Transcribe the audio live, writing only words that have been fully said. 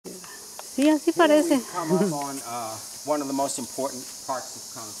Sí, así parece. We've come up on one of the most important parts of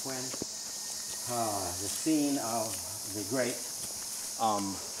Conquén, the scene of the great,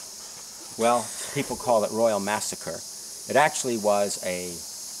 well, people call it royal massacre. It actually was a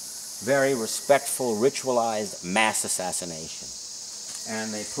very respectful, ritualized mass assassination.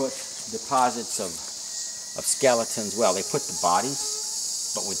 And they put deposits of skeletons, well, they put the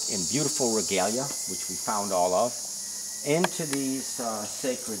bodies, but in beautiful regalia, which we found all of, into these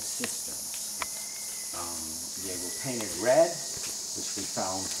sacred cisterns. They were painted red, which we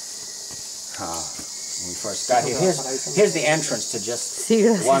found when we first got here. Here's the entrance to just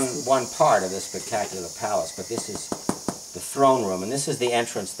one part of this spectacular palace, but this is the throne room, and this is the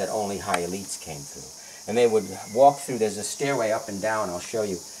entrance that only high elites came through. And they would walk through, there's a stairway up and down, I'll show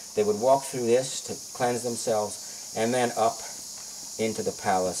you. They would walk through this to cleanse themselves, and then up into the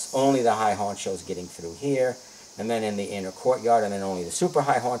palace. Only the high honchos getting through here, and then in the inner courtyard, and then only the super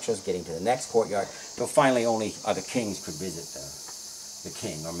high honchos getting to the next courtyard, till finally only other kings could visit the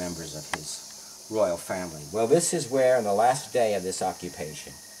king or members of his royal family. Well, this is where, on the last day of this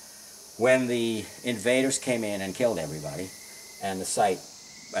occupation, when the invaders came in and killed everybody, and the site,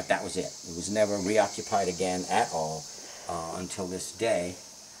 but that was it. It was never reoccupied again at all until this day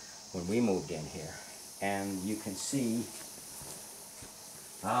when we moved in here. And you can see,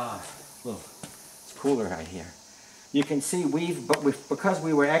 look, it's cooler right here. You can see because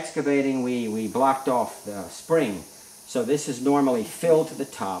we were excavating, we blocked off the spring. So this is normally filled to the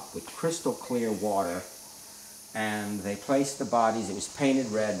top with crystal clear water. And they placed the bodies, it was painted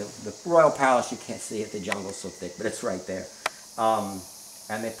red. The royal palace, you can't see it, the jungle's so thick, but it's right there.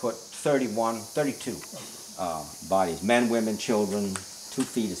 And they put 32 bodies, men, women, children, 2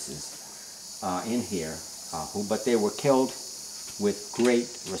 fetuses in here. But they were killed with great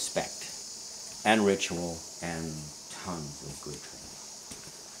respect and ritual and tons of good training.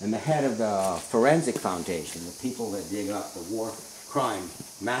 And the head of the Forensic Foundation, the people that dig up the war crime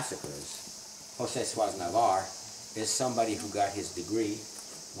massacres, Jose Suarez Navarre, is somebody who got his degree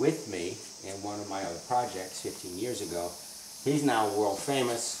with me in one of my other projects 15 years ago. He's now world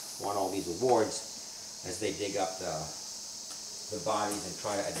famous, won all these awards as they dig up the bodies and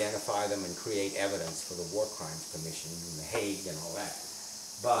try to identify them and create evidence for the War Crimes Commission in The Hague and all that.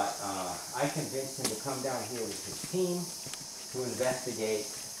 But I convinced him to come down here with his team to investigate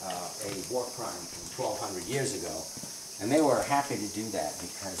a war crime from 1,200 years ago. And they were happy to do that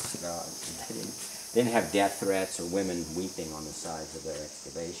because they didn't have death threats or women weeping on the sides of their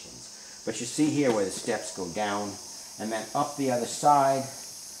excavations. But you see here where the steps go down, and then up the other side,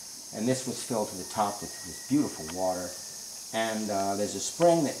 and this was filled to the top with this beautiful water. And there's a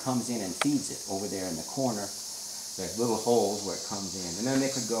spring that comes in and feeds it over there in the corner. There's little holes where it comes in. And then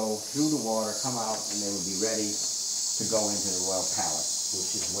they could go through the water, come out, and they would be ready to go into the royal palace,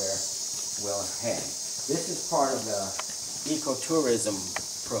 which is where we'll head. This is part of the ecotourism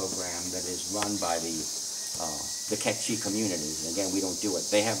program that is run by the Quechua communities. And again, we don't do it.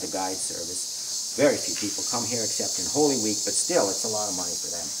 They have the guide service. Very few people come here except in Holy Week, but still, it's a lot of money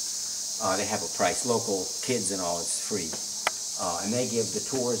for them. They have a price. Local kids and all, it's free. And they give the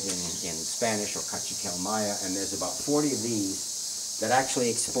tours in Spanish or Cachiquel Maya, and there's about 40 of these that actually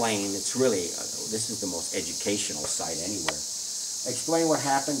explain, it's really, this is the most educational site anywhere, explain what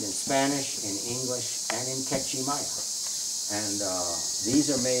happened in Spanish, in English, and in Quechua Maya. And these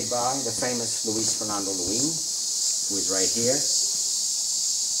are made by the famous Luis Fernando Luin, who is right here.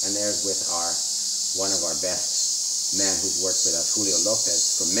 And there's with one of our best men who's worked with us, Julio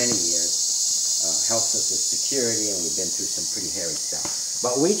Lopez, for many years. Helps us with security, and we've been through some pretty hairy stuff.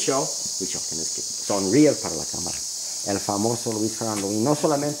 But Huicho, sonríe para la cámara. El famoso Luis Fernando Luin. No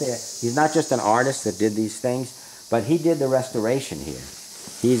solamente, he's not just an artist that did these things, but he did the restoration here.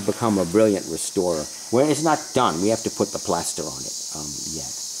 He's become a brilliant restorer. Well, it's not done. We have to put the plaster on it yet.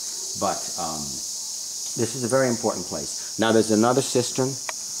 But this is a very important place. Now there's another cistern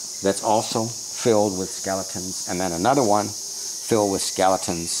that's also filled with skeletons, and then another one filled with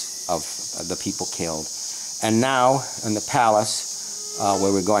skeletons of the people killed. And now in the palace,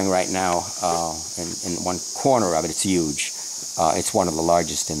 where we're going right now, in one corner of it, it's huge. It's one of the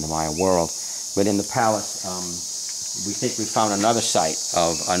largest in the Maya world. But in the palace, we think we found another site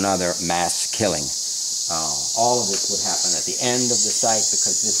of another mass killing. All of this would happen at the end of the site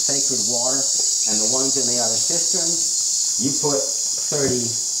because this sacred water and the ones in the other cisterns, you put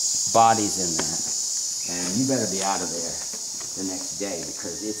 30 bodies in that, and you better be out of there the next day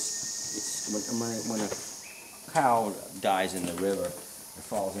because when a cow dies in the river, it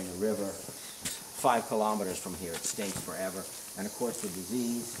falls in the river 5 kilometers from here, it stinks forever. And of course the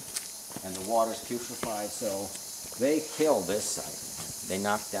disease and the water's putrefied, so they killed this site. They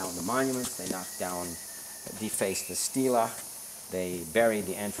knocked down the monuments, they knocked down, defaced the stela, they buried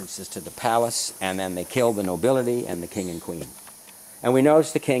the entrances to the palace, and then they killed the nobility and the king and queen. And we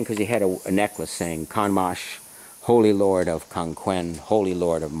noticed the king because he had a necklace saying, Kanmash, Holy Lord of Kangquen, Holy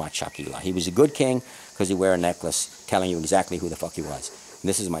Lord of Machakila. He was a good king because he wore a necklace telling you exactly who the fuck he was. And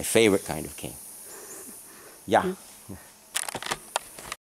this is my favorite kind of king. Yeah.